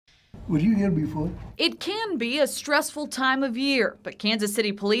Were you here before? It can be a stressful time of year, but Kansas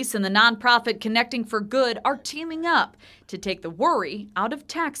City Police and the nonprofit Connecting for Good are teaming up to take the worry out of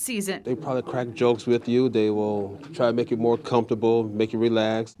tax season. They probably crack jokes with you. They will try to make you more comfortable, make you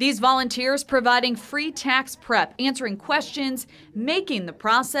relax. These volunteers providing free tax prep, answering questions, making the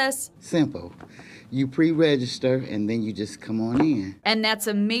process simple. You pre-register and then you just come on in. And that's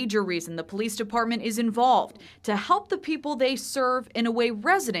a major reason the police department is involved, to help the people they serve in a way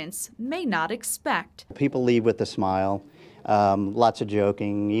residents may not expect. People leave with a smile, lots of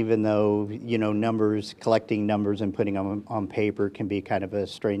joking, even though, numbers, collecting numbers and putting them on paper can be kind of a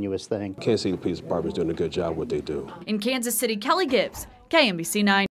strenuous thing. Kansas City Police Department is doing a good job what they do. In Kansas City, Kelly Gibbs, KMBC 9.